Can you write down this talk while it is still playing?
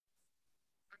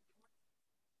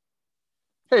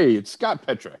Hey, it's Scott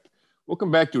Petrak. Welcome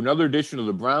back to another edition of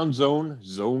the Brown Zone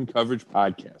Coverage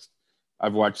Podcast.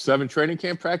 I've watched 7 training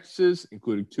camp practices,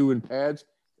 including 2 in pads,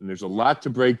 and there's a lot to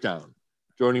break down.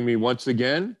 Joining me once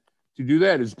again to do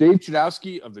that is Dave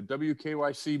Chudowski of the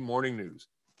WKYC Morning News.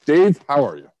 Dave, how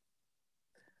are you?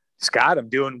 Scott, I'm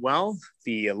doing well.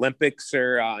 The Olympics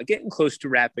are getting close to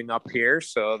wrapping up here,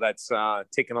 so that's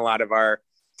taking a lot of our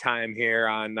time here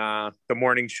on the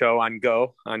morning show on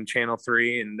Go on Channel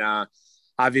 3. And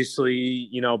obviously,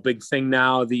 big thing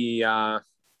now, the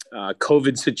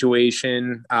COVID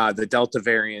situation, the Delta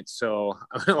variant. So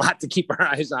a lot to keep our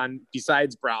eyes on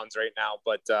besides Browns right now.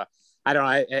 But I don't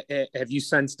know. Have you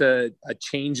sensed a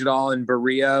change at all in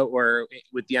Berea or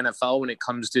with the NFL when it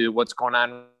comes to what's going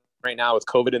on right now with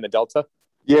COVID and the Delta?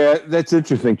 Yeah, that's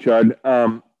interesting, Chud.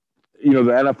 The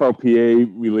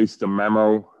NFLPA released a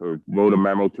memo or wrote a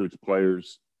memo to its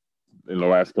players in the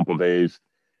last couple of days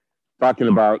talking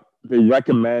about they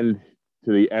recommend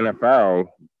to the NFL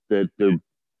that there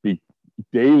be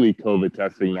daily COVID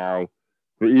testing now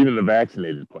for even the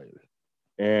vaccinated players.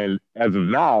 And as of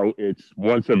now, it's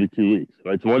once every 2 weeks,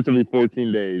 right? So once every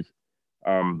 14 days,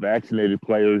 vaccinated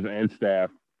players and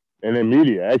staff, and then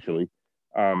media actually,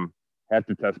 have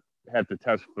to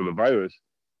test for the virus.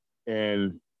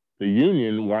 And the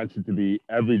union wants it to be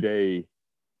every day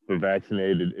for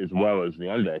vaccinated as well as the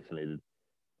unvaccinated.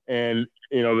 And,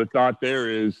 the thought there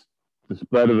is the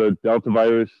spread of the Delta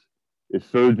virus is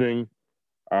surging.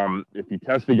 If you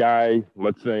test a guy,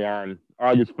 let's say on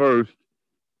August 1st,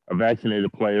 a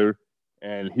vaccinated player,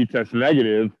 and he tests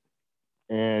negative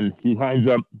and he winds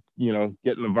up,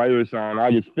 getting the virus on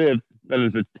August 5th,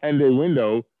 then there's a 10-day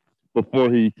window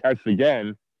before he tests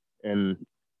again. And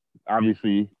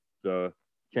obviously the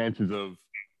chances of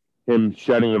him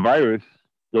shedding the virus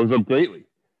goes up greatly.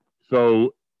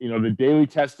 So, the daily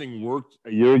testing worked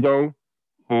a year ago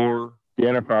for the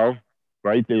NFL,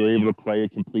 right? They were able to play a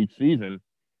complete season.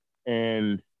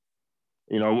 And,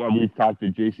 we've talked to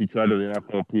J.C. Treader, the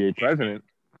NFLPA president,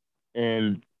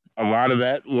 and a lot of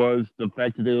that was the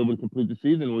fact that they were able to complete the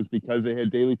season was because they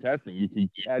had daily testing. You could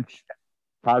catch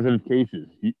positive cases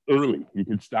early. You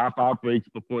could stop outbreaks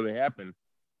before they happen.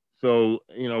 So,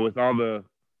 with all the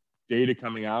data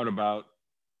coming out about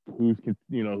who's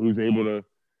able to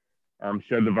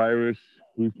shed the virus,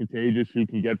 who's contagious, who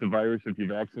can get the virus if you're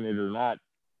vaccinated or not,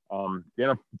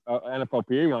 the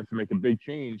NFLPA wants to make a big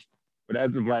change. But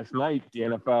as of last night, the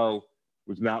NFL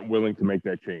was not willing to make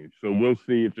that change. So we'll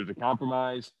see if there's a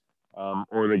compromise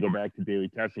or they go back to daily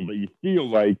testing. But you feel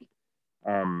like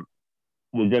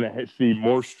we're going to see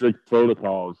more strict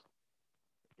protocols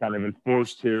kind of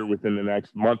enforced here within the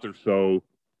next month or so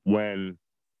when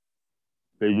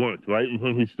they weren't, right?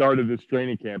 When we started this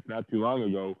training camp not too long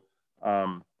ago,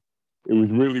 it was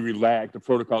really relaxed. The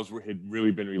protocols had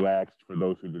really been relaxed for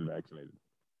those who've been vaccinated.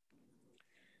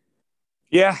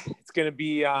 Yeah, it's going to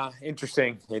be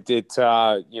interesting.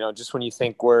 Just when you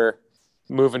think we're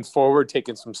moving forward,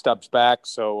 taking some steps back.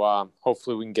 So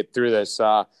hopefully we can get through this.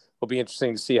 It'll be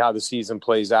interesting to see how the season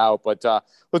plays out. But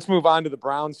let's move on to the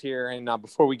Browns here. And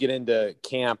before we get into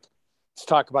camp, let's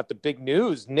talk about the big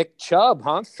news. Nick Chubb,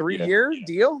 3-year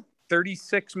deal,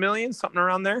 $36 million, something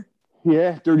around there.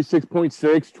 Yeah,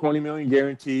 36.6, 20 million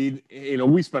guaranteed.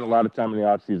 We spent a lot of time in the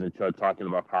offseason, Chud, talking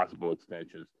about possible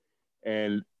extensions.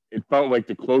 And it felt like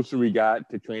the closer we got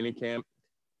to training camp,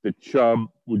 that Chubb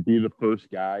would be the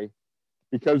first guy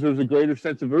because there's a greater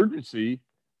sense of urgency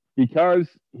because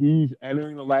he's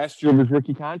entering the last year of his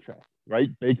rookie contract, right?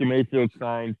 Baker Mayfield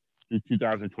signed through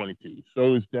 2022.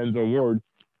 So is Denzel Ward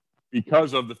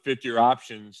because of the fifth-year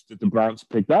options that the Browns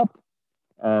picked up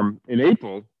in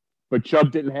April. But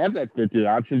Chubb didn't have that fifth-year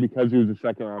option because he was a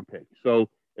second-round pick. So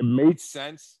it made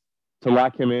sense to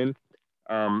lock him in.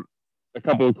 A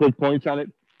couple of quick points on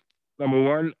it. Number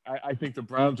one, I think the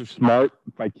Browns are smart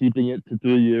by keeping it to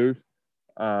 3 years.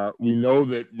 We know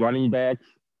that running backs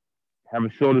have a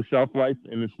shorter shelf life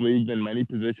in this league than many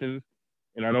positions,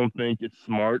 and I don't think it's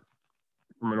smart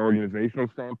from an organizational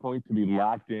standpoint to be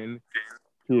locked in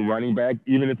to a running back,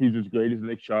 even if he's as great as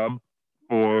Nick Chubb,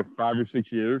 for 5 or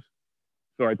 6 years.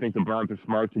 So I think the Browns are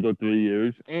smart to go 3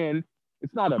 years. And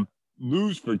it's not a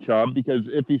lose for Chubb because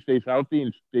if he stays healthy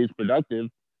and stays productive,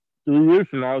 3 years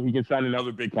from now, he can sign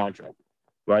another big contract,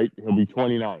 right? He'll be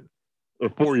 29 or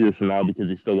 4 years from now because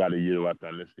he's still got a year left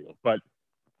on this deal. But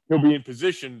he'll be in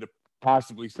position to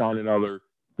possibly sign another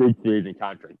big free agent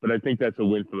contract. But I think that's a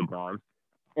win for the Browns.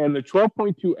 And the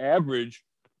 12.2 average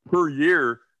per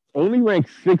year only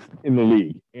ranks 6th in the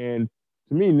league. And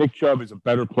to me, Nick Chubb is a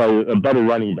better player, a better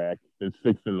running back than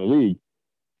 6th in the league.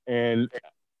 And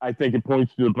I think it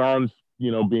points to the Browns,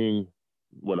 being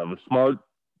smart,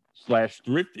 /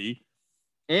 thrifty,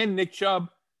 and Nick Chubb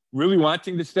really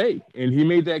wanting to stay. And he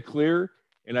made that clear.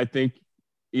 And I think,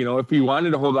 if he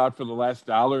wanted to hold out for the last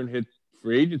dollar and hit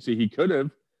free agency, he could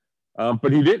have.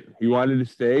 But he didn't. He wanted to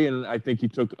stay, and I think he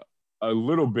took a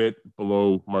little bit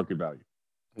below market value.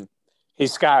 Hey,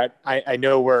 Scott, I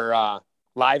know we're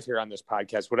live here on this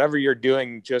podcast. Whatever you're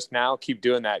doing just now, keep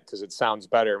doing that because it sounds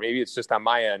better. Maybe it's just on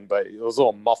my end, but it was a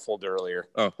little muffled earlier.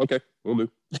 Oh, okay. We'll do.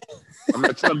 I'm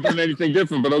not sure I'm doing anything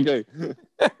different, but okay.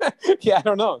 Yeah, I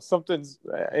don't know.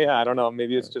 I don't know.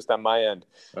 Maybe it's just on my end.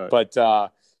 Right. But,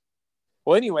 well,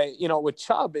 anyway, with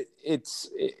Chubb, it's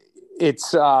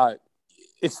the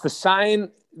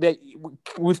sign that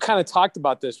we've kind of talked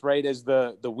about this, right? As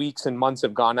the weeks and months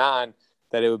have gone on,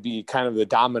 that it would be kind of the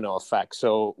domino effect.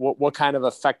 So what kind of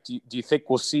effect do you think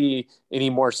we'll see any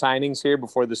more signings here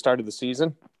before the start of the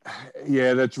season?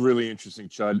 Yeah, that's really interesting,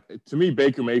 Chud. To me,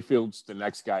 Baker Mayfield's the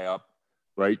next guy up,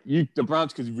 right? The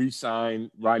Browns could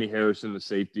re-sign Ronnie Harrison, the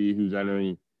safety, who's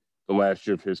entering the last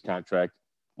year of his contract.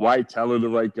 Wyatt Teller, the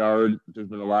right guard. There's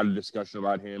been a lot of discussion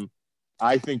about him.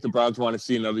 I think the Browns want to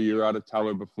see another year out of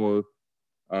Teller before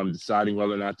deciding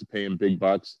whether or not to pay him big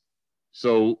bucks.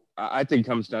 So I think it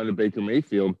comes down to Baker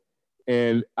Mayfield.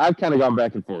 And I've kind of gone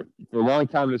back and forth. For a long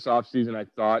time this offseason, I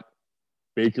thought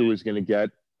Baker was going to get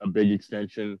a big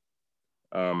extension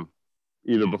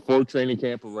either before training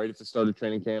camp or right at the start of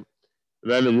training camp.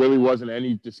 Then there really wasn't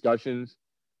any discussions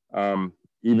even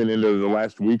into the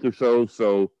last week or so.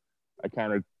 So I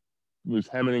kind of was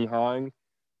hemming and hawing.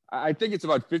 I think it's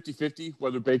about 50-50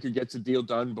 whether Baker gets a deal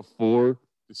done before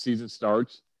the season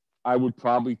starts. I would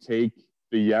probably take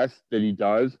the yes that he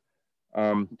does,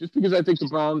 just because I think the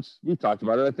Browns, we've talked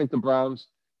about it, I think the Browns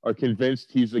are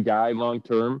convinced he's the guy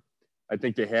long-term. I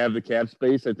think they have the cap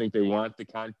space. I think they want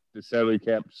the salary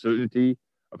cap certainty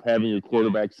of having a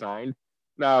quarterback signed.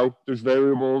 Now, there's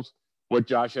variables. What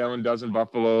Josh Allen does in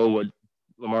Buffalo, what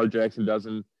Lamar Jackson does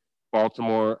in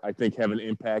Baltimore, I think have an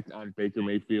impact on Baker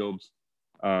Mayfield's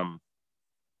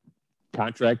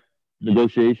contract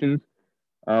negotiations.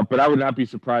 But I would not be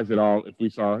surprised at all if we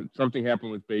saw something happen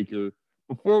with Baker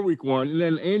before week one. And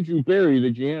then Andrew Berry,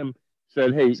 the GM,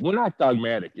 said, hey, we're not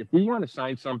dogmatic. If we want to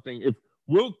sign something, if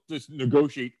we'll just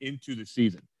negotiate into the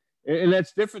season. And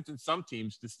that's different than some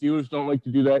teams. The Steelers don't like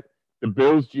to do that. The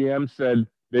Bills GM said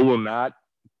they will not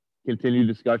continue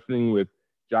discussing with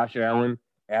Josh Allen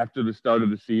after the start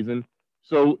of the season.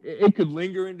 So it could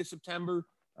linger into September.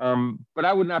 But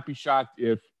I would not be shocked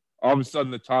if all of a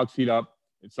sudden the talks heat up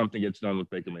and something gets done with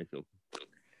Baker Mayfield.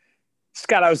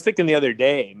 Scott, I was thinking the other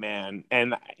day, man,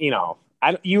 and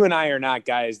you and I are not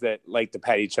guys that like to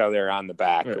pat each other on the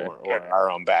back or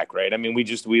our own back, right? I mean, we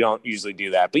don't usually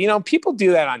do that, but people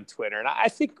do that on Twitter, and I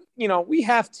think we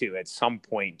have to at some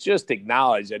point just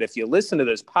acknowledge that if you listen to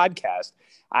this podcast,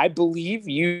 I believe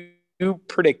you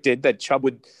predicted that Chubb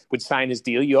would sign his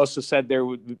deal. You also said there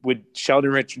would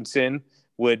Sheldon Richardson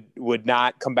would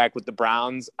not come back with the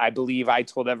Browns. I believe I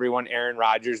told everyone Aaron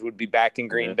Rodgers would be back in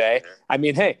Green Bay. I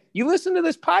mean, hey, you listen to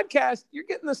this podcast, you're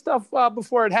getting the stuff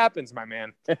before it happens, my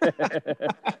man.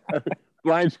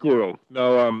 Blind squirrel.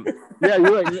 No, yeah,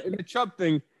 you're right. And the Chubb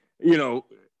thing,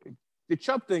 the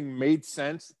Chubb thing made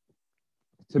sense.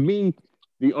 To me,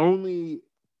 the only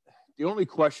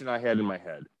question I had in my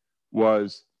head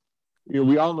was,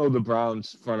 we all know the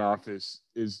Browns front office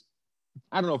is,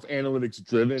 I don't know if analytics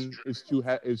driven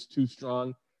is too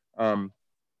strong,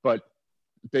 but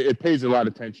it pays a lot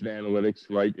of attention to analytics,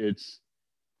 right? It's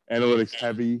analytics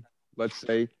heavy, let's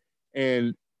say.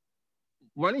 And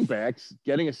running backs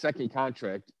getting a second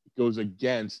contract goes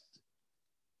against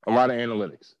a lot of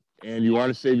analytics. And you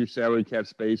want to save your salary cap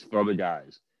space for other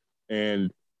guys.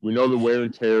 And we know the wear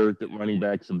and tear that running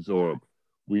backs absorb.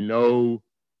 We know,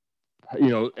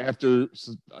 after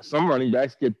some running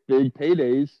backs get big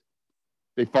paydays,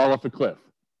 they fall off a cliff.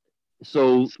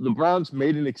 So the Browns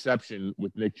made an exception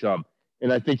with Nick Chubb,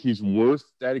 and I think he's worth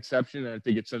that exception, and I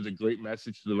think it sends a great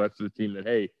message to the rest of the team that,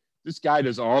 hey, this guy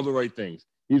does all the right things.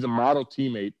 He's a model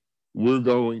teammate. We're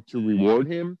going to reward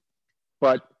him.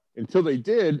 But until they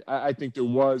did, I think there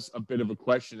was a bit of a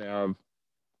question of,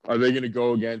 are they going to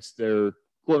go against their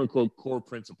quote-unquote core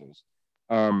principles?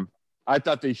 I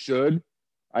thought they should.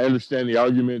 I understand the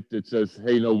argument that says,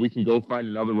 hey, no, we can go find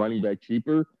another running back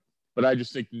cheaper. But I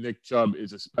just think Nick Chubb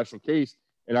is a special case,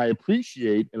 and I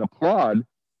appreciate and applaud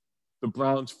the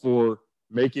Browns for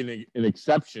making an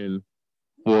exception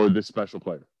for this special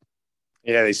player.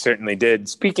 Yeah, they certainly did.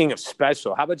 Speaking of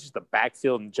special, how about just the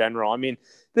backfield in general? I mean,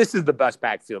 this is the best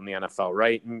backfield in the NFL,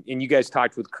 right? And you guys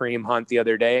talked with Kareem Hunt the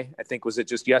other day. I think, was it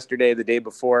just yesterday, the day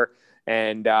before?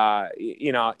 And,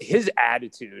 his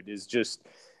attitude is just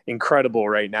 – incredible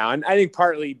right now. And I think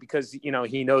partly because,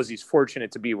 he knows he's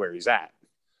fortunate to be where he's at.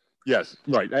 Yes,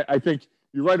 right. I think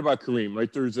you're right about Kareem,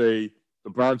 right? The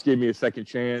Browns gave me a second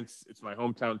chance. It's my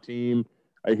hometown team.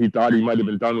 He thought he might have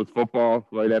been done with football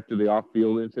right after the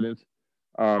off-field incidents.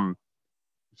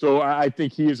 So I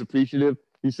think he is appreciative.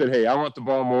 He said, hey, I want the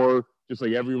ball more, just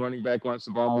like every running back wants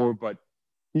the ball more. But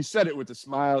he said it with a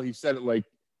smile. He said it like,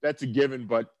 that's a given,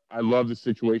 but I love the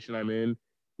situation I'm in.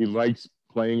 He likes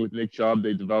playing with Nick Chubb.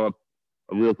 They developed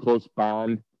a real close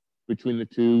bond between the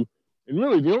two. And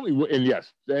really, and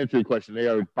yes, to answer your question, they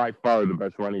are by far the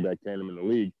best running back tandem in the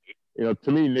league.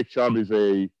 To me, Nick Chubb is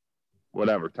a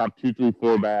top 2, 3,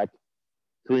 4 back.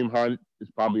 Kareem Hunt is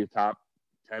probably a top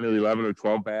 10 or 11 or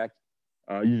 12 back.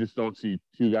 You just don't see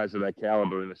two guys of that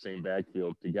caliber in the same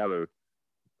backfield together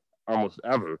almost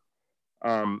ever.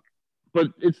 But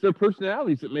it's their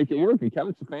personalities that make it work. And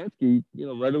Kevin Stefanski,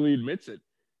 readily admits it.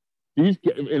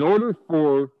 In order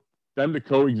for them to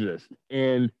coexist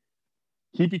and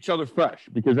keep each other fresh,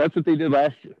 because that's what they did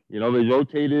last year. They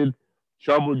rotated.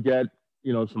 Chubb would get,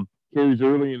 some carries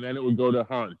early, and then it would go to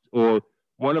Hunt. Or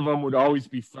one of them would always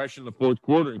be fresh in the fourth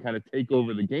quarter and kind of take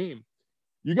over the game.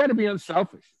 You got to be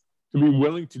unselfish to be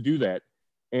willing to do that.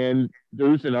 And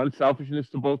there's an unselfishness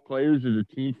to both players. There's a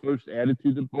team-first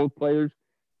attitude to both players.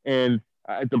 And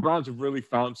the Browns have really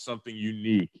found something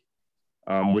unique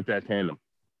with that tandem.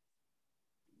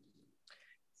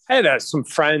 I had some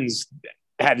friends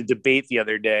had a debate the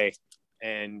other day,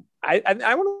 and I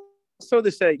want to throw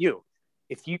this at you.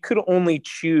 If you could only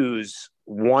choose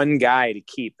one guy to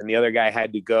keep and the other guy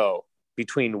had to go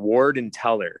between Ward and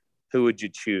Teller, who would you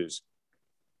choose?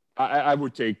 I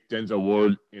would take Denzel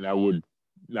Ward, and I would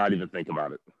not even think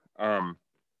about it.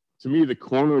 To me, the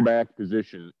cornerback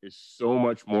position is so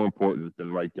much more important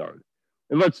than right guard.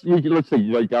 And let's take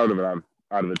right guard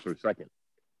out of it for a second.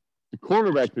 The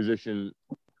cornerback position,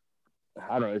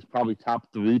 I don't know, it's probably top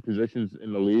 3 positions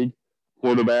in the league: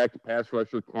 quarterback, pass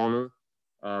rusher, corner.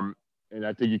 And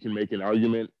I think you can make an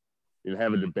argument and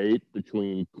have a debate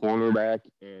between cornerback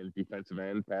and defensive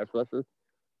end pass rusher.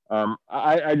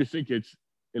 I just think it's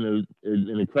an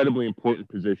incredibly important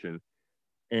position.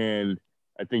 And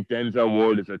I think Denzel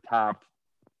Ward is a top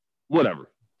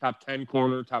 10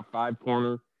 corner, top 5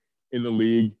 corner in the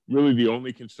league. Really, the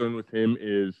only concern with him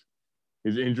is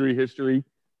his injury history,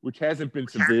 which hasn't been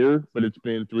severe, but it's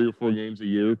been 3 or 4 games a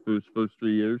year for his first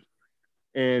 3 years.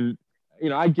 And,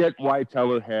 I get why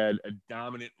Teller had a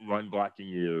dominant run blocking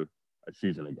year a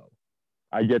season ago.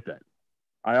 I get that.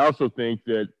 I also think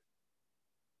that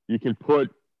you can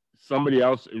put somebody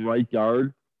else in right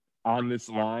guard on this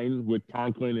line with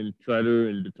Conklin and Treader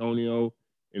and D'Antonio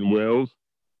and Wills,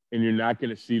 and you're not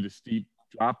going to see the steep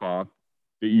drop-off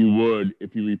that you would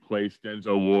if you replace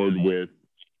Denzel Ward with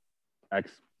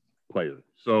X player.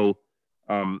 So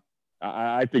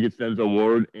I think it's Denzel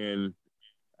Ward, and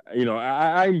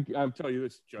I'm telling you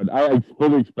this, Judd. I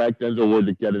fully expect Denzel Ward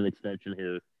to get an extension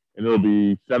here, and it'll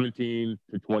be $17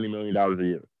 to $20 million a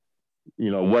year.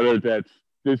 Whether that's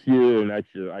this year or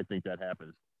next year, I think that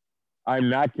happens. I'm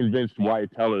not convinced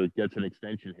Wyatt Teller gets an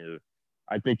extension here.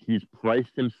 I think he's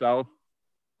priced himself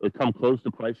or come close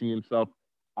to pricing himself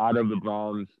out of the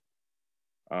Browns'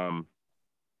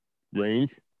 range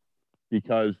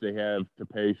because they have to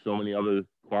pay so many other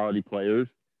quality players.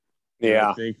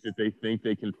 Yeah. I think that they think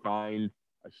they can find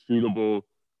a suitable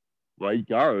right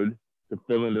guard to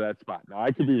fill into that spot. Now,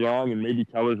 I could be wrong, and maybe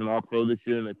Teller's an all-pro this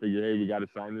year, and they figure, hey, we got to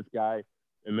sign this guy,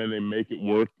 and then they make it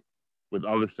work with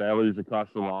other salaries across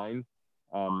the line.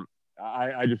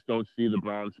 I just don't see the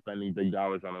Browns spending big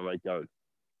dollars on a right guard.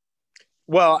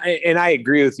 Well, and I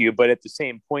agree with you, but at the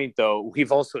same point, though,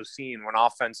 we've also seen when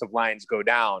offensive lines go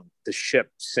down, the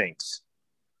ship sinks.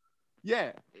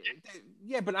 Yeah,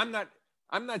 but I'm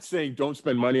not saying don't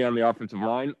spend money on the offensive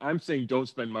line. I'm saying don't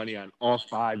spend money on all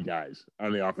 5 guys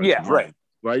on the offensive line.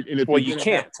 Right. And if you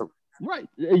can't. Right,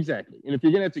 exactly. And if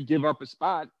you're gonna have to give up a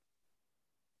spot,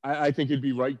 I think it'd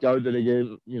be right guard that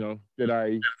that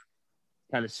I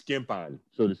kind of skimp on,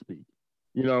 so to speak.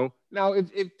 Now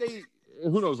if they,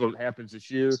 who knows what happens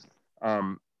this year?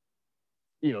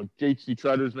 J.C.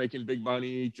 Treader's making big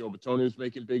money, Joe Bitonio's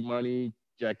making big money,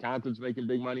 Jack Conklin's making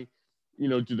big money.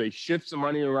 Do they shift some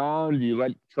money around? Do you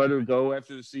let Treader go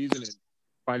after the season and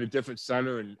find a different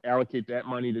center and allocate that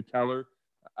money to Teller?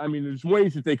 I mean, there's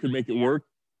ways that they could make it work.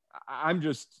 I'm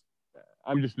just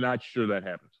not sure that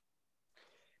happens.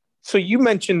 So you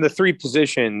mentioned the 3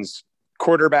 positions: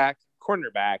 quarterback,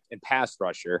 cornerback, and pass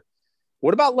rusher.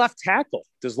 What about left tackle?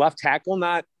 Does left tackle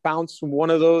not bounce one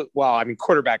of those? Well, I mean,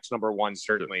 quarterback's number 1,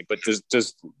 certainly, but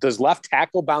does left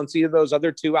tackle bounce either of those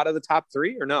other 2 out of the top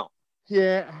 3 or no?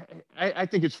 Yeah, I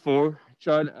think it's 4,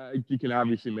 Chud, you can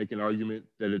obviously make an argument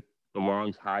that it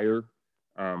belongs higher.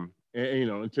 And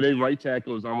today right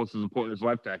tackle is almost as important as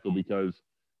left tackle because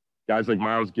guys like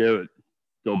Myles Garrett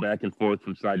go back and forth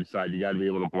from side to side. You got to be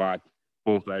able to block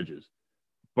both edges.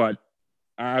 But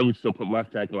I would still put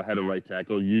left tackle ahead of right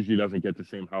tackle. Usually doesn't get the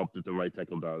same help that the right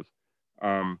tackle does.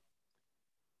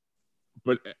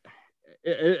 But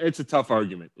it's a tough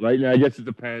argument, right? Now, I guess it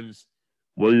depends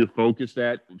where you're focused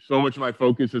at. So much of my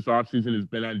focus this offseason has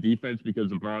been on defense because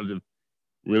the Browns have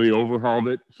really overhauled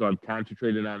it. So I've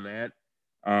concentrated on that.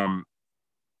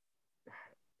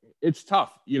 It's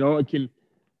tough.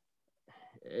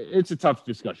 It's a tough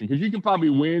discussion because you can probably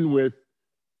win with,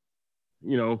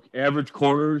 average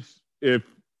corners if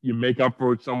you make up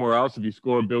for it somewhere else, if you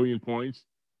score a billion points.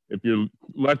 If your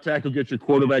left tackle gets your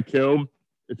quarterback killed,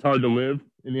 it's hard to live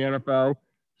in the NFL.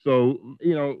 So,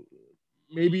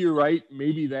 maybe you're right.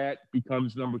 Maybe that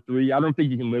becomes number 3. I don't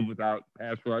think you can live without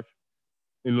pass rush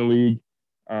in the league.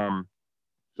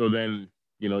 So then,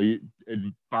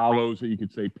 it follows that you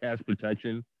could say pass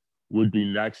protection would be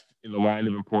next in the line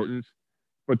of importance.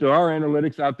 But there are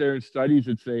analytics out there and studies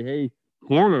that say, hey,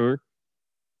 corner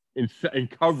in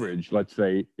coverage, let's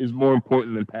say, is more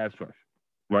important than pass rush,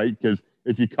 right? Because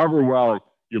if you cover well,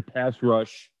 your pass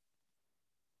rush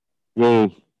will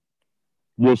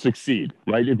succeed,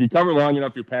 right? If you cover long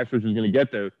enough, your pass rush is going to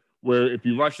get there. Where if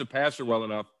you rush the passer well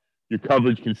enough, your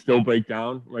coverage can still break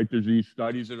down, right? There's these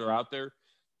studies that are out there.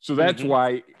 So that's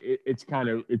why it's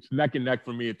neck and neck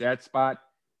for me at that spot.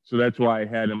 So that's why I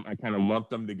kind of lumped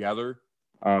them together.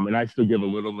 And I still give a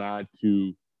little nod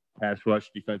to pass rush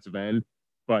defensive end,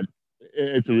 but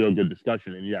it's a real good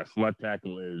discussion. And yes, left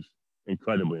tackle is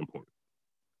incredibly important.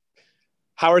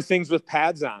 How are things with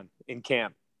pads on in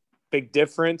camp? Big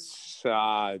difference?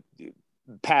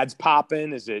 Pads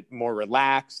popping? Is it more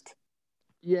relaxed?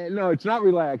 Yeah, no, it's not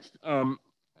relaxed.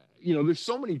 There's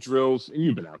so many drills, and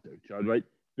you've been out there, Chad, right?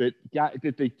 That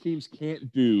the teams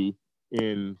can't do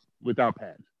without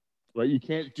pads, right? You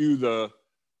can't do the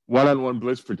one-on-one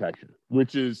blitz protection,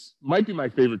 which might be my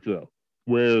favorite drill,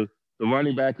 where the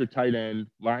running back or tight end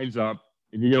lines up,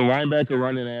 and you get a linebacker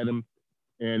running at him,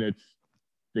 and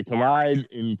they collide,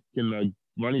 and can the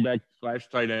running back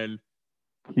 / tight end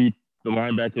keep the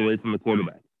linebacker away from the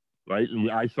quarterback, right?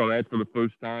 And I saw that for the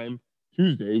first time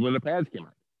Tuesday when the pads came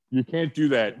out. You can't do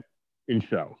that in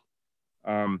shell.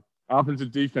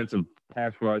 Offensive, defensive,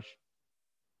 pass rush,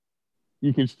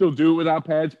 you can still do it without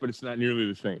pads, but it's not nearly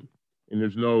the same. And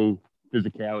there's no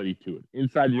physicality to it.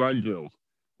 Inside run drills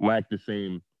lack the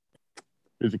same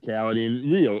physicality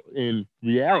in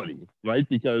reality, right?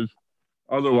 Because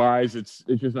otherwise it's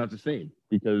just not the same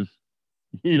because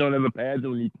you don't have the pads.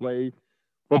 And when you play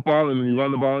football and when you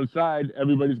run the ball inside,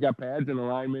 everybody's got pads and the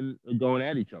linemen are going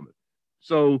at each other.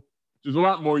 So there's a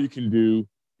lot more you can do.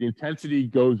 The intensity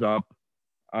goes up.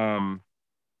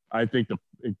 I think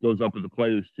it goes up with the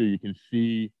players too. You can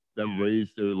see them raise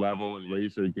their level and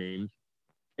raise their games.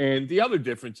 And the other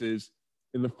difference is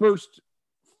in the first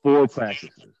 4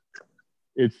 practices,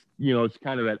 it's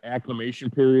kind of that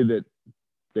acclimation period that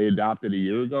they adopted a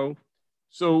year ago.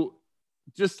 So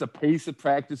just the pace of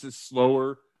practice is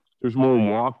slower. There's more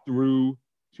walkthrough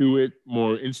to it,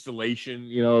 more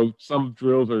installation. Some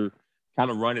drills are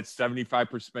kind of run at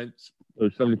 75% or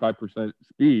 75%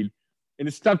 speed. And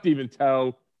it's tough to even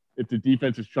tell if the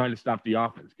defense is trying to stop the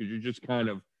offense because you're just kind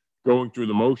of going through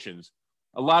the motions.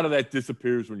 A lot of that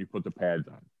disappears when you put the pads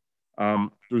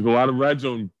on. There's a lot of red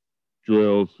zone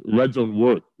drills, red zone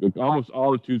work. Almost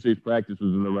all of Tuesday's practice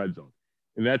was in the red zone.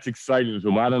 And that's exciting. There's a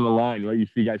lot on the line, right? You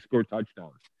see guys score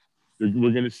touchdowns.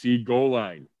 We're going to see goal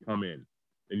line come in,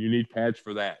 and you need pads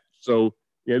for that. So,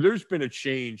 yeah, there's been a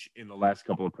change in the last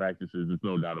couple of practices. There's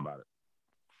no doubt about it.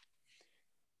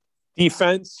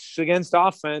 Defense against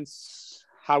offense.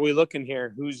 How are we looking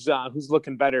here? Who's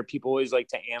looking better? People always like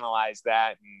to analyze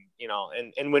that,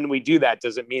 and when we do that,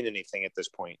 does it mean anything at this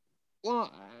point?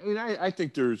 Well, I mean, I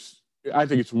think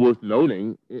it's worth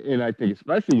noting, and I think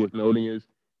especially worth noting is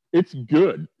it's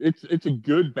good. It's a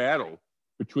good battle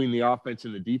between the offense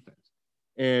and the defense.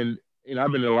 And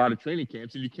I've been in a lot of training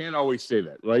camps, and you can't always say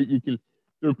that, right?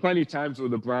 There are plenty of times where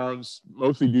the Browns,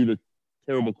 mostly due to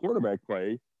terrible quarterback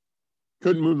play,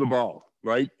 couldn't move the ball,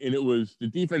 right? And it was the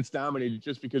defense dominated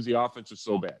just because the offense was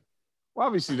so bad. Well,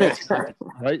 obviously that's right.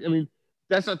 I mean,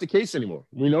 that's not the case anymore.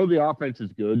 We know the offense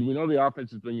is good. We know the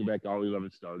offense is bringing back all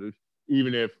 11 starters,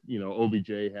 even if,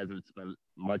 OBJ hasn't spent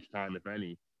much time, if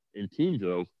any, in team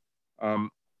drills.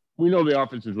 We know the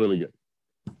offense is really good.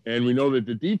 And we know that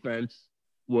the defense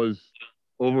was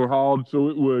overhauled so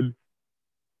it would,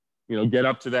 get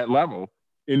up to that level.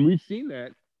 And we've seen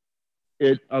that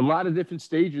at a lot of different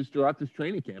stages throughout this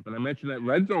training camp. And I mentioned that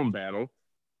red zone battle,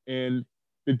 and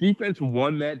the defense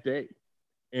won that day.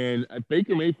 And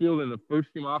Baker Mayfield and the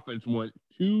first-team offense went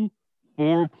 2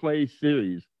 4-play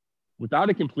series without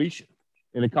a completion.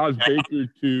 And it caused Baker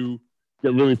to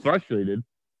get really frustrated.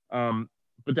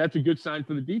 But that's a good sign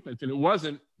for the defense. And it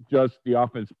wasn't just the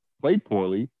offense played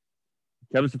poorly.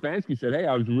 Kevin Stefanski said, hey,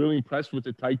 I was really impressed with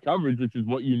the tight coverage, which is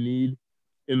what you need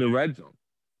in the red zone.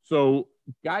 So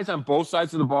guys on both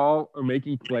sides of the ball are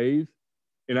making plays,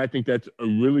 and I think that's a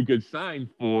really good sign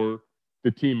for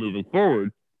the team moving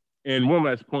forward. And one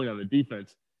last point on the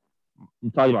defense.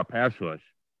 I'm talking about pass rush.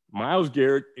 Myles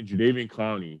Garrett and Jadeveon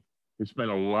Clowney have spent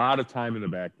a lot of time in the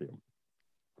backfield.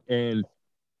 And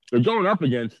they're going up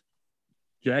against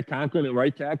Jack Conklin at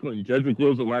right tackle and Jedrick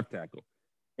Wills at left tackle.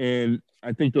 And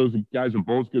I think those guys are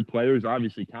both good players.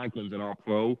 Obviously, Conklin's an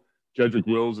all-pro. Jedrick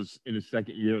Wills is in his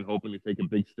second year and hoping to take a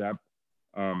big step.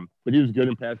 But he was good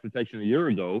in pass protection a year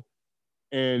ago.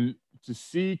 And to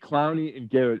see Clowney and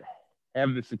Garrett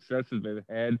have the successes they've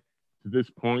had to this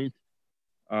point,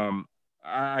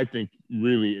 I think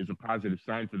really is a positive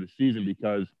sign for the season,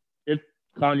 because if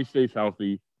Clowney stays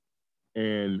healthy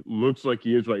and looks like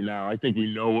he is right now, I think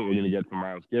we know what we're going to get from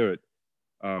Myles Garrett.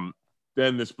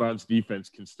 Then this Browns defense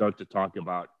can start to talk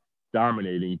about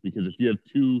dominating, because if you have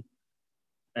two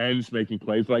ends making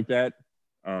plays like that,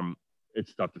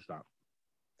 it's tough to stop.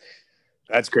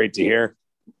 That's great to hear.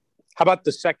 How about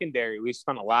the secondary? We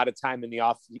spent a lot of time in the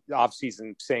off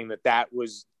season saying that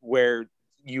was where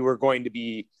you were going to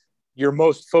be, your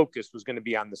most focus was going to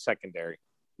be on the secondary.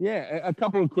 Yeah, a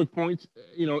couple of quick points.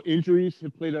 Injuries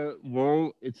have played a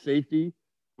role at safety.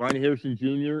 Ronnie Harrison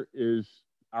Jr. is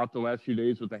out the last few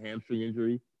days with a hamstring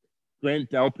injury. Grant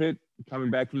Delpit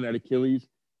coming back from that Achilles.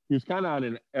 He was kind of on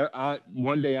an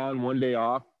one day on, one day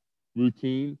off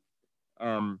routine.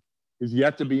 Is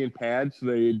yet to be in pads, so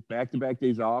they had back-to-back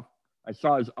days off. I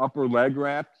saw his upper leg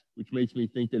wrapped, which makes me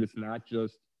think that it's not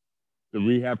just the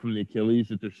rehab from the Achilles,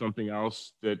 that there's something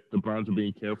else that the Browns are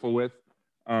being careful with.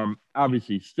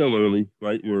 Obviously, still early,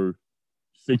 right? We're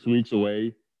 6 weeks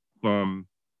away from,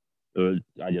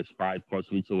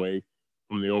 5+ weeks away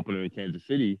from the opener in Kansas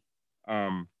City.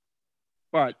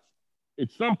 But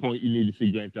at some point, you need to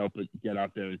see Grant Delpit get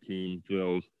out there in team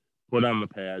drills, put on the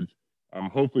pads.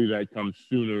 Hopefully that comes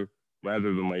sooner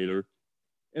rather than later.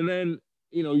 And then,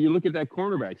 you look at that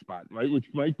cornerback spot, right, which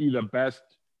might be the best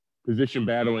position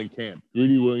battle in camp.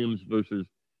 Greedy Williams versus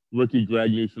rookie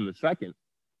Greg Newsome II.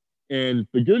 And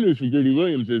the good news for Greedy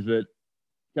Williams is that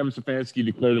Kevin Stefanski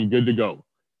declared him good to go.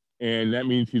 And that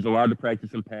means he's allowed to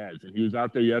practice in pads. And he was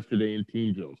out there yesterday in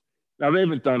team drills. Now, they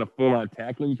haven't done a full-on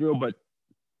tackling drill, but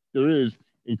there is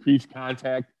increased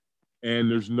contact, and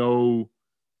there's no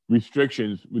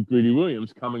restrictions with Greedy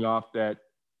Williams coming off that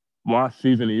lost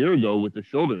season a year ago with the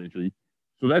shoulder injury.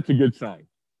 So that's a good sign.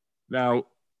 Now,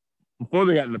 before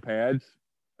they got in the pads,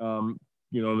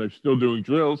 they're still doing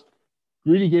drills.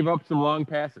 Greedy gave up some long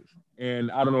passes.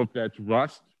 And I don't know if that's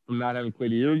rust from not having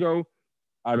played a year ago.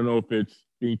 I don't know if it's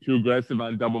being too aggressive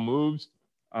on double moves.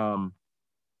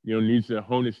 Needs to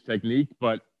hone his technique.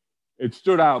 But it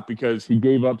stood out because he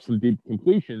gave up some deep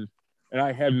completions. And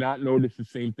I have not noticed the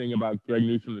same thing about Greg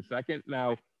Newsome II.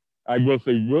 Now, I will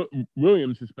say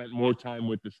Williams has spent more time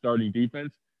with the starting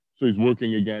defense, so he's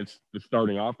working against the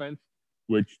starting offense,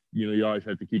 which, you always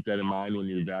have to keep that in mind when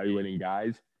you're evaluating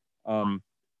guys.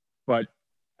 But,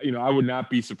 I would not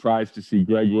be surprised to see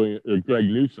Greg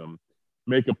Newsome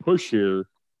make a push here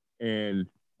and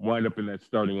wind up in that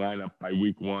starting lineup by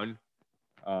week 1.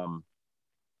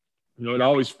 It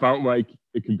always felt like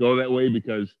it could go that way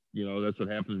because, that's what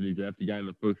happens when you draft a guy in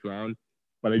the first round.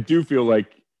 But I do feel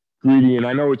like Greedy, and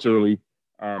I know it's early,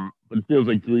 but it feels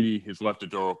like Greedy has left the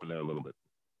door open there a little bit.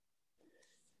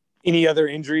 Any other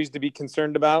injuries to be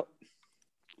concerned about?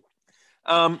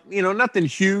 Nothing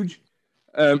huge.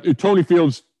 Tony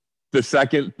Fields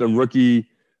II, the rookie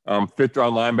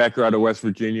 5th-round linebacker out of West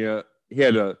Virginia, he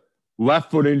had a left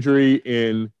foot injury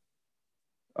in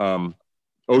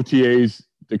OTAs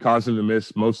that caused him to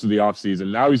miss most of the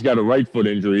offseason. Now he's got a right foot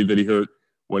injury that he hurt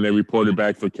when they reported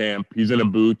back for camp. He's in a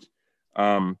boot.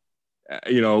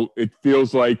 It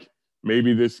feels like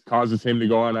maybe this causes him to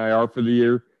go on IR for the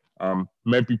year.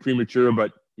 Might be premature,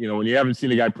 but, when you haven't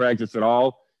seen a guy practice at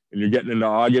all and you're getting into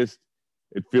August,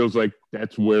 it feels like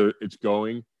that's where it's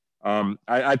going.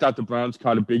 I thought the Browns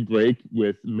caught a big break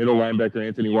with middle linebacker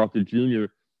Anthony Walker Jr.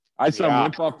 I saw him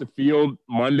limp off the field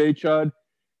Monday, Chud,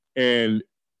 and,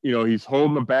 he's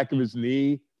holding the back of his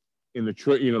knee in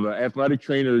the athletic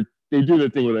trainer. They do the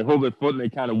thing where they hold their foot and they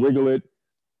kind of wiggle it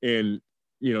and,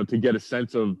 to get a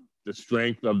sense of the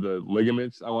strength of the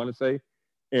ligaments, I want to say.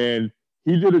 And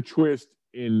he did a twist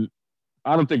in,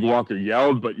 I don't think Walker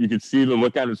yelled, but you could see the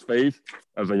look on his face.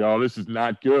 I was like, oh, this is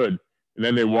not good. And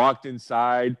then they walked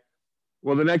inside.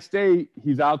 Well, the next day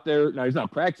he's out there. Now he's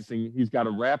not practicing. He's got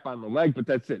a wrap on the leg, but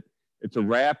that's it. It's a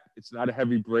wrap. It's not a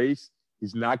heavy brace.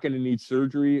 He's not going to need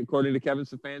surgery, according to Kevin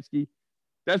Stefanski.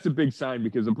 That's a big sign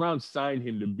because the Browns signed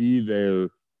him to be their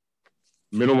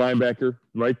middle linebacker,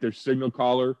 right? Their signal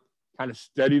caller, kind of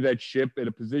steady that ship at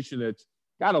a position that's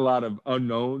got a lot of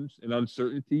unknowns and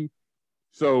uncertainty.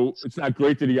 So it's not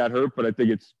great that he got hurt, but I think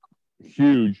it's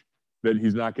huge that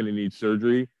he's not going to need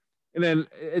surgery. And then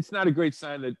it's not a great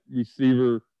sign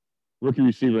that rookie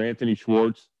receiver Anthony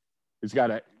Schwartz has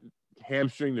got a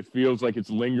hamstring that feels like it's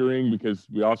lingering because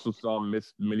we also saw him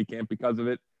miss minicamp because of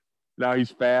it. Now he's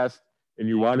fast, and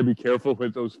you want to be careful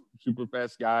with those super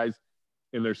fast guys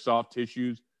and their soft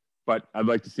tissues, but I'd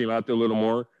like to see him out there a little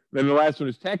more. Then the last one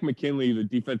is Takk McKinley, the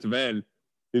defensive end,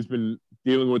 has been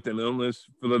dealing with an illness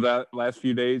for the last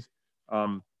few days.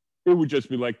 It would just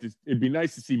be it'd be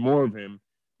nice to see more of him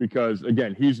because,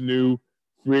 again, he's new,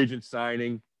 free agent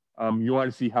signing. You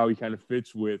want to see how he kind of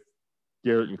fits with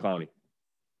Garrett and Clowney.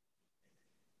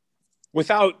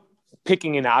 Without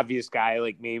picking an obvious guy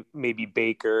like maybe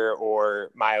Baker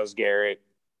or Myles Garrett,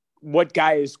 what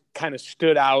guy has kind of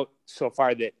stood out so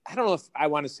far that I don't know if I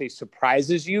want to say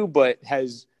surprises you, but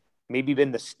has maybe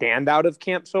been the standout of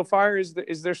camp so far? Is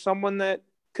there someone that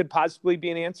could possibly be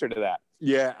an answer to that?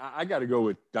 Yeah, I got to go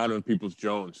with Donovan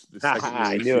Peoples-Jones, the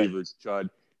second receiver, Chud.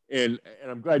 And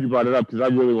I'm glad you brought it up because I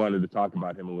really wanted to talk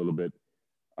about him a little bit.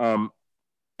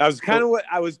 That was kind of what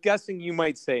I was guessing you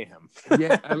might say him.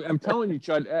 Yeah, I'm telling you,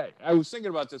 Chud, I was thinking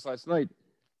about this last night.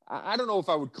 I don't know if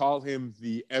I would call him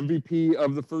the MVP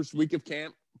of the first week of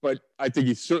camp, but I think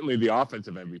he's certainly the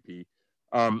offensive MVP.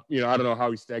 I don't know how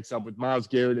he stacks up with Myles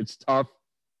Garrett. It's tough.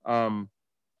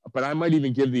 But I might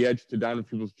even give the edge to Donovan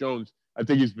Peoples-Jones. I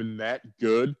think he's been that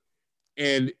good.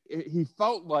 And he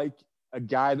felt like a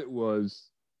guy that was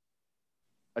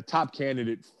a top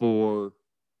candidate for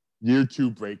year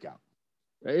 2 breakout.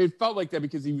 It felt like that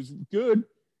because he was good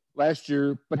last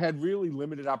year, but had really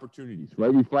limited opportunities,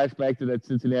 right? We flash back to that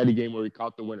Cincinnati game where he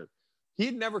caught the winner. He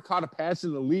had never caught a pass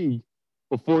in the league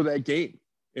before that game,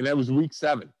 and that was week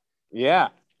 7. Yeah.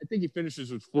 I think he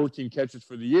finishes with 14 catches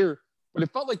for the year, but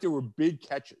it felt like there were big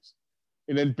catches.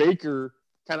 And then Baker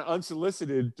kind of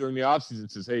unsolicited during the offseason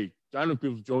says, hey, Donovan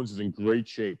Peoples-Jones is in great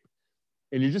shape.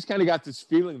 And you just kind of got this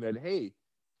feeling that, hey,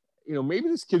 maybe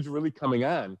this kid's really coming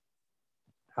on.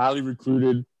 Highly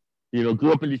recruited,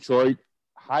 grew up in Detroit,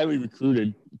 highly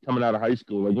recruited coming out of high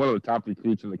school, like one of the top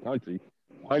recruits in the country,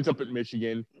 winds up at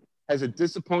Michigan, has a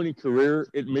disappointing career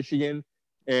at Michigan,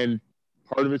 and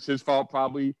part of it's his fault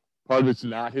probably, part of it's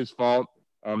not his fault.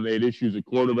 They had issues at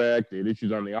quarterback, they had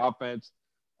issues on the offense.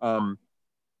 Falls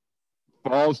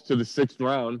to the 6th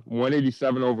round,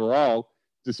 187 overall,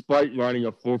 despite running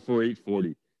a 4.48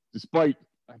 40. Despite,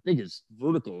 I think his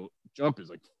vertical jump is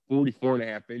like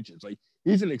 44.5 inches. Like,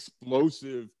 he's an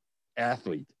explosive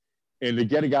athlete. And to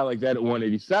get a guy like that at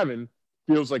 187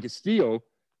 feels like a steal.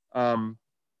 But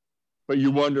you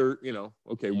wonder,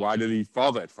 okay, why did he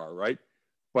fall that far, right?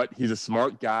 But he's a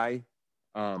smart guy.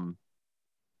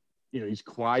 He's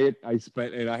quiet. I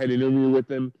had an interview with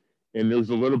him, and there was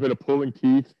a little bit of pulling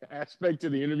teeth aspect to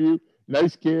the interview.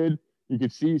 Nice kid. You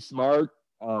could see he's smart,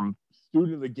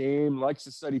 student of the game, likes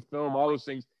to study film, all those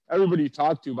things. Everybody you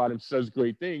talk to about him says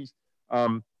great things.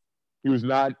 He was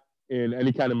not in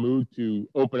any kind of mood to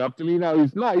open up to me. Now,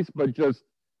 he's nice, but just,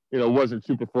 wasn't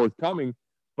super forthcoming.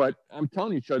 But I'm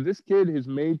telling you, Chud, this kid has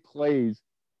made plays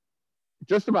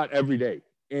just about every day.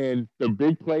 And the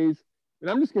big plays, and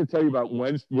I'm just going to tell you about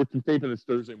Wednesday. We're taping this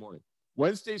Thursday morning.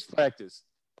 Wednesday's practice,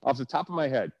 off the top of my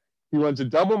head, he runs a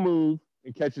double move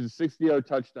and catches a 60-yard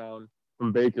touchdown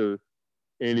from Baker,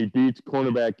 and he beats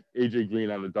cornerback A.J. Green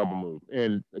on the double move.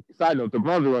 And side note, the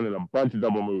Browns are running a bunch of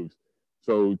double moves.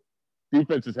 So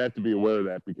defenses have to be aware of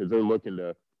that because they're looking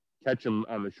to catch him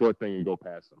on the short thing and go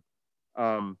past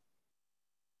him.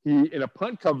 He, in a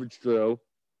punt coverage drill,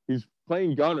 he's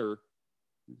playing gunner,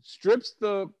 strips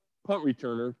the punt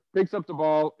returner, picks up the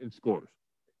ball, and scores.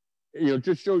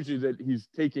 Just shows you that he's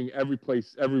taking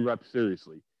every rep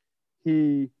seriously.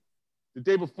 He, the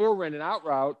day before, ran an out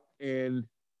route, and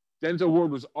Denzel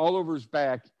Ward was all over his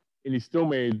back, and he still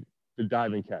made the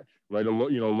diving catch, right?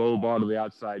 Low ball to the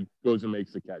outside, goes and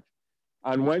makes the catch.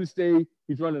 On Wednesday,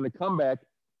 he's running a comeback.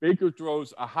 Baker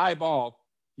throws a high ball.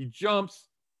 He jumps,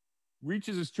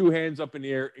 reaches his 2 hands up in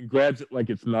the air, and grabs it like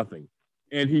it's nothing.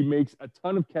 And he makes a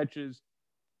ton of catches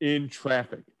in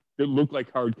traffic that look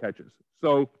like hard catches.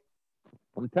 So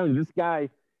I'm telling you, this guy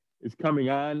is coming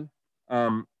on.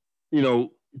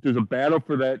 there's a battle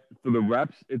for the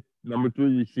reps at number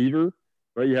 3 receiver,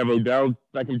 right? You have Odell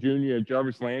Beckham Jr.,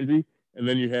 Jarvis Landry, and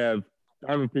then you have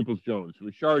Donovan Peoples-Jones,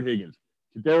 Rashard Higgins,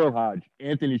 Kadero Hodge,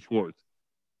 Anthony Schwartz.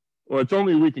 Well, it's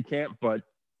only a week of camp, but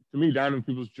to me, Donovan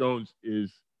Peoples-Jones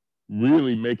is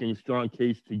really making a strong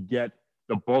case to get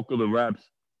the bulk of the reps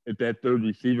at that 3rd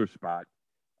receiver spot.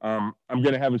 I'm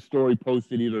going to have a story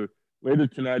posted either later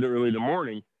tonight or early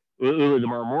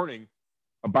tomorrow morning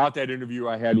about that interview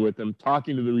I had with him,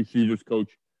 talking to the receivers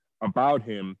coach about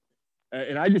him.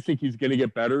 And I just think he's going to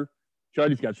get better. Chud,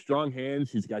 he's got strong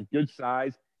hands. He's got good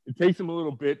size. It takes him a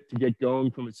little bit to get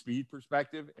going from a speed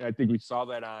perspective. And I think we saw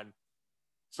that on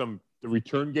the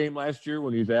return game last year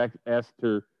when he was asked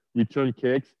to return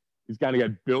kicks. He's kind of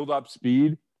got build-up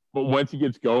speed. But once he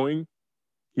gets going,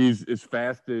 he's as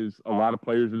fast as a lot of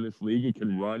players in this league. He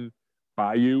can run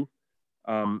by you.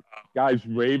 Guys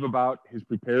rave about his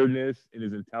preparedness and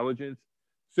his intelligence.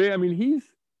 So, I mean,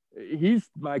 he's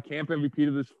my camp MVP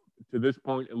to this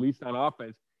point, at least on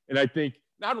offense. And I think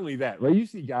not only that, right? You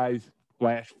see guys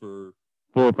flash for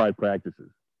 4 or 5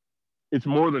 practices. It's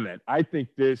more than that. I think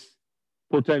this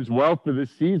portends well for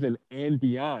this season and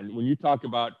beyond. When you talk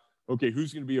about, okay,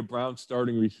 who's going to be a Browns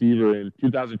starting receiver in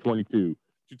 2022,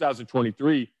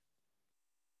 2023,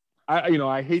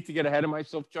 I hate to get ahead of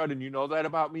myself, Chud, and you know that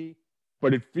about me,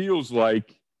 but it feels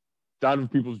like Donovan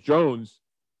Peoples-Jones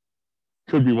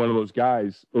could be one of those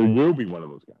guys or will be one of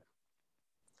those guys.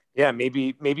 Yeah,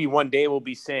 maybe one day we'll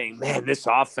be saying, man, this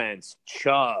offense,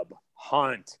 Chubb,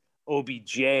 Hunt,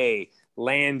 OBJ,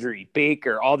 Landry,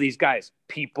 Baker, all these guys,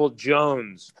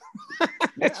 Peoples-Jones.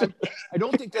 I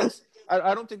don't think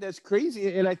that's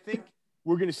crazy. And I think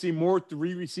we're going to see more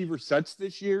 3 receiver sets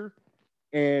this year.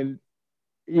 And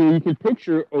you can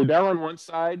picture Odell on one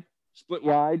side, split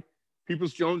wide,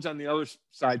 Peoples-Jones on the other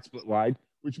side, split wide,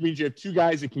 which means you have 2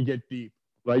 guys that can get deep,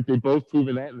 right? They've both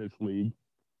proven that in this league.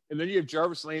 And then you have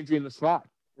Jarvis Landry in the slot.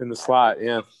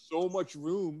 Yeah. So much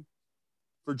room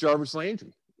for Jarvis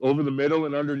Landry over the middle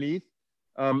and underneath.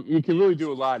 You can really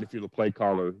do a lot if you're the play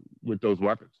caller with those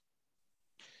weapons.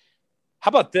 How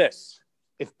about this?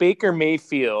 If Baker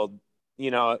Mayfield,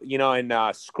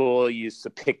 in school you used to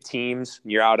pick teams.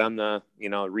 You're out on the,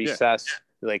 recess.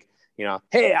 Yeah. Like,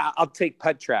 hey, I'll take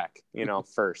pet track,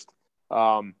 first.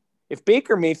 If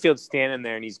Baker Mayfield's standing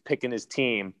there and he's picking his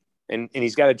team and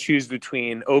he's got to choose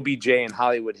between OBJ and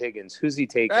Hollywood Higgins, who's he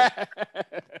taking?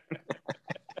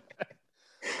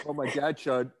 Oh, my God,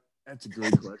 Chud. That's a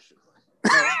great question.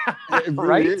 It really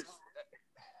right? Is.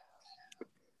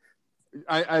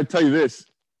 I tell you this.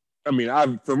 I mean,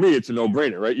 for me, it's a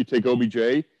no-brainer, right? You take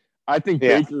OBJ. I think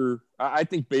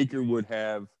Baker would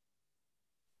have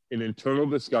an internal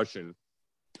discussion,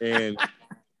 and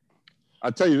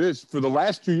I'll tell you this: for the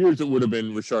last 2 years, it would have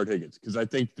been Rashard Higgins because I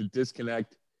think the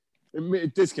disconnect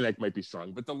might be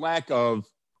strong, but the lack of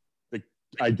the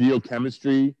ideal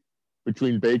chemistry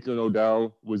between Baker and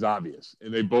Odell was obvious,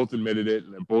 and they both admitted it,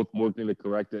 and they're both working to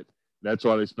correct it. That's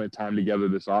why they spent time together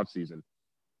this offseason.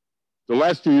 The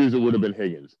last 2 years, it would have been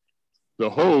Higgins. The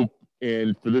hope,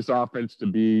 and for this offense to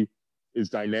be as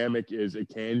dynamic as it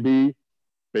can be,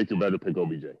 Baker better pick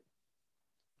OBJ.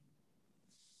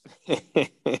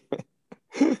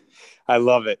 I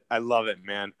love it,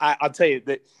 man. I'll tell you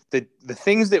that the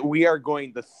things that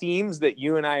the themes that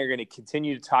you and I are going to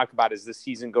continue to talk about as the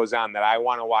season goes on that I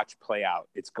want to watch play out.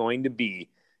 It's going to be,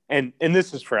 and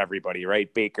this is for everybody,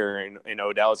 right? Baker and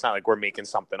Odell. It's not like we're making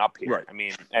something up here. Right. I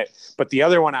mean, but the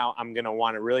other one I'm going to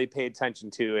want to really pay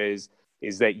attention to is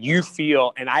that you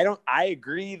feel, and I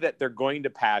agree that they're going to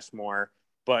pass more,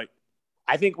 but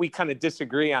I think we kind of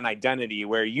disagree on identity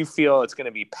where you feel it's going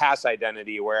to be pass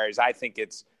identity, whereas I think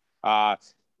it's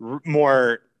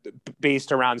more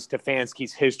based around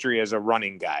Stefanski's history as a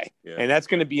running guy. Yeah. And that's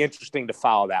going to be interesting to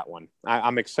follow that one.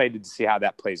 I'm excited to see how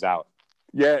that plays out.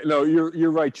 Yeah, no,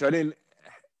 you're right, Chud.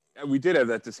 We did have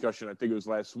that discussion, I think it was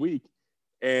last week.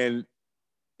 And,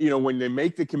 when they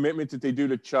make the commitment that they do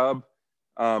to Chubb,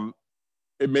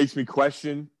 it makes me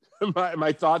question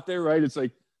my thought there, right? It's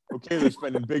like, okay, they're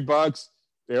spending big bucks.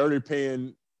 They're already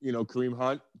paying, Kareem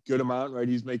Hunt good amount, right?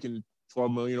 He's making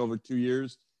 $12 million over 2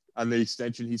 years on the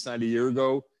extension he signed a year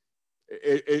ago.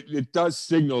 It does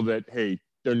signal that, hey,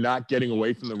 they're not getting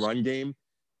away from the run game.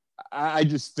 I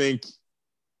just think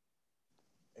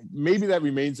maybe that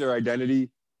remains their identity,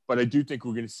 but I do think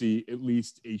we're going to see at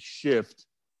least a shift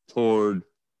toward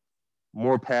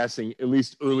more passing, at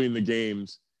least early in the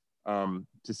games,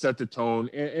 to set the tone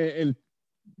and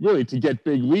really to get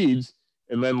big leads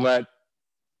and then let,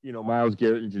 Myles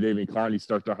Garrett and Jadeveon Clowney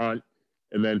start to hunt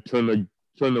and then turn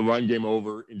the run game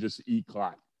over and just eat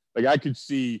clock. Like I could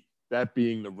see that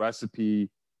being the recipe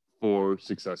for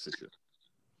success this year.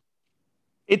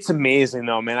 It's amazing,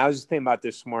 though, man. I was just thinking about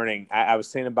this morning. I was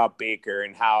thinking about Baker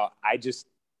and how I just,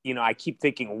 I keep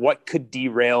thinking what could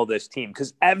derail this team,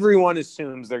 because everyone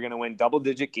assumes they're going to win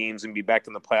double-digit games and be back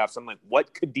in the playoffs. I'm like,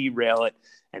 what could derail it?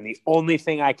 And the only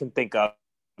thing I can think of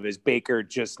is Baker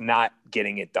just not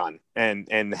getting it done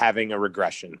and having a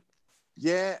regression.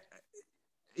 Yeah.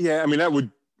 I mean,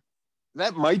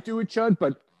 that might do it, Chud,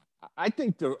 but I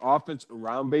think the offense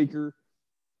around Baker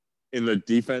in the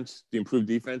defense, the improved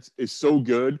defense, is so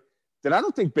good that I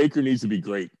don't think Baker needs to be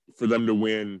great for them to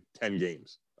win 10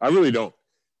 games. I really don't.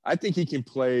 I think he can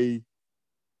play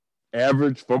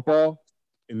average football,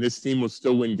 and this team will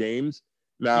still win games.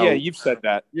 Now, yeah, you've said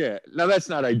that. Yeah. Now, that's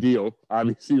not ideal,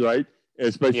 obviously, right?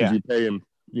 Especially if you pay him,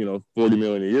 $40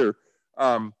 million a year.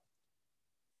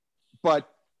 But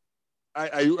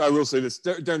I will say this.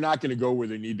 They're not going to go where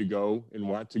they need to go and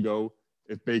want to go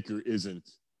if Baker isn't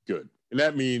good. And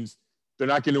that means they're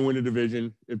not going to win a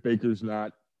division if Baker's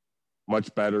not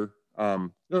much better.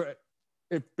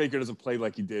 If Baker doesn't play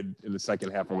like he did in the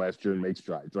second half of last year and make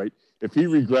strides, right? If he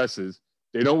regresses,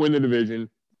 they don't win the division.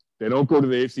 They don't go to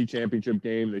the AFC Championship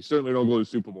game. They certainly don't go to the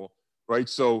Super Bowl, right?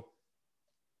 So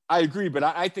I agree, but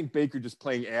I think Baker just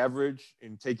playing average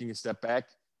and taking a step back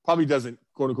probably doesn't,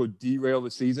 quote-unquote, derail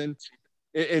the season.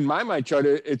 In my mind,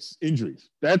 Charter, it's injuries.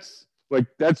 That's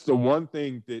the one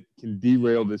thing that can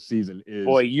derail this season is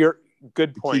you're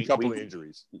good point. A couple of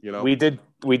injuries. We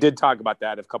did talk about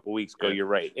that a couple of weeks ago. Yeah. You're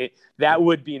right. That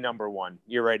would be number one.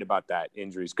 You're right about that.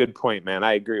 Injuries. Good point, man.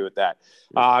 I agree with that.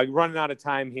 Running out of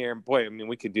time here. Boy, I mean,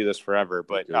 we could do this forever.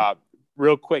 But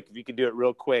real quick, if you could do it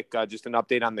real quick, just an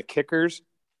update on the kickers.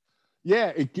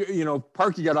 Yeah,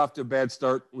 Parkey got off to a bad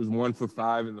start. Was 1 for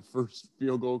 5 in the first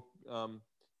field goal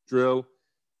drill.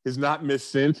 Has not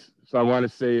missed since. So I want to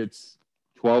say it's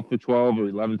 12 for 12 or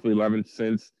 11 for 11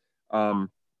 since.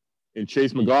 And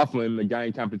Chase McLaughlin, the guy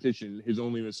in competition, has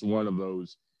only missed one of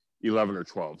those 11 or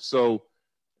 12. So,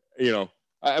 we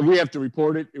have to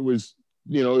report it. It was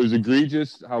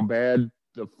egregious how bad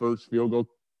the first field goal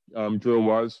drill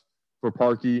was for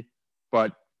Parkey,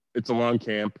 but it's a long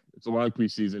camp. It's a long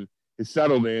preseason. He's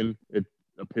settled in, it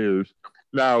appears.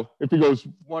 Now, if he goes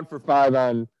 1 for 5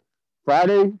 on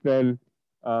Friday, then,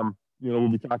 we'll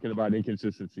be talking about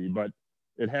inconsistency, but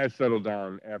it has settled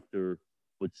down after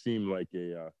what seemed like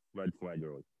a red flag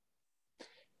early.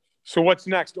 So what's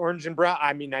next? Orange and brown?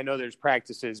 I mean, I know there's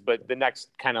practices, but the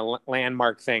next kind of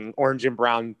landmark thing, orange and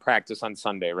brown practice on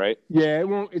Sunday, right? Yeah,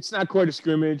 it's not quite a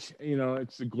scrimmage.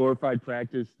 It's a glorified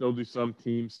practice. They'll do some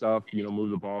team stuff,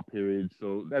 move the ball period.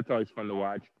 So that's always fun to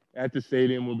watch. At the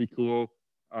stadium will be cool.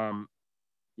 I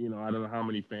don't know how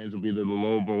many fans will be there. The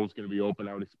Low Bowl is going to be open,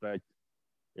 I would expect.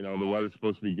 The weather's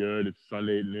supposed to be good. It's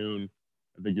Sunday at noon.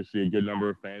 I think you'll see a good number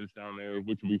of fans down there,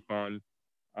 which will be fun.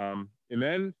 And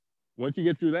then once you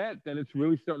get through that, then it's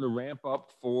really starting to ramp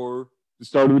up for the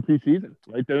start of the preseason.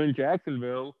 Right there in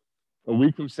Jacksonville, a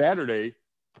week from Saturday,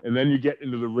 and then you get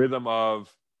into the rhythm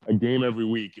of a game every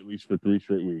week, at least for 3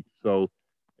 straight weeks. So,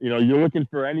 you're looking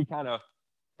for any kind of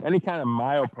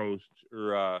milepost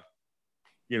or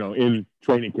in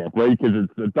training camp, right? Because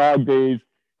it's the dog days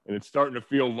and it's starting to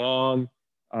feel long.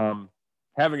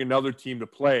 Having another team to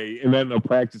play, and then they'll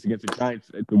practice against the Giants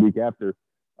the week after.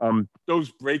 Those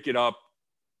break it up,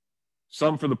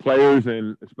 some for the players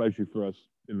and especially for us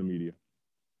in the media.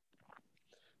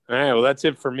 All right, well, that's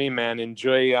it for me, man.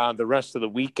 Enjoy the rest of the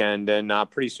weekend, and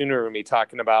pretty soon we're going to be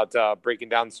talking about breaking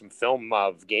down some film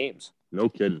of games. No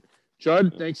kidding.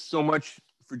 Chud, thanks so much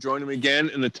for joining me again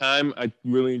in the time. I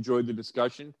really enjoyed the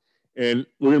discussion, and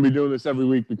we're going to be doing this every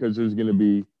week because there's going to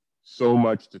be so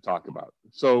much to talk about.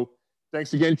 So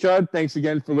thanks again, Chud. Thanks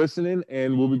again for listening,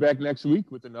 and we'll be back next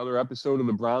week with another episode of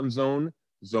the Brown Zone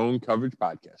Coverage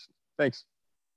Podcast. Thanks.